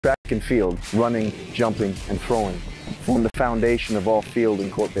Track and field, running, jumping, and throwing form the foundation of all field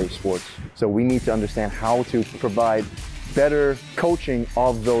and court-based sports. So we need to understand how to provide better coaching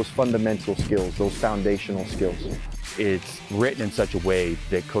of those fundamental skills, those foundational skills. It's written in such a way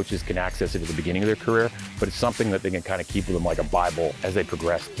that coaches can access it at the beginning of their career, but it's something that they can kind of keep with them like a Bible as they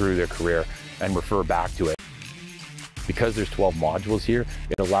progress through their career and refer back to it. Because there's 12 modules here,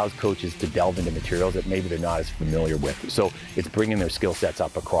 it allows coaches to delve into materials that maybe they're not as familiar with. So it's bringing their skill sets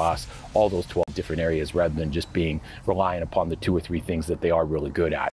up across all those 12 different areas rather than just relying upon the 2 or 3 things that they are really good at.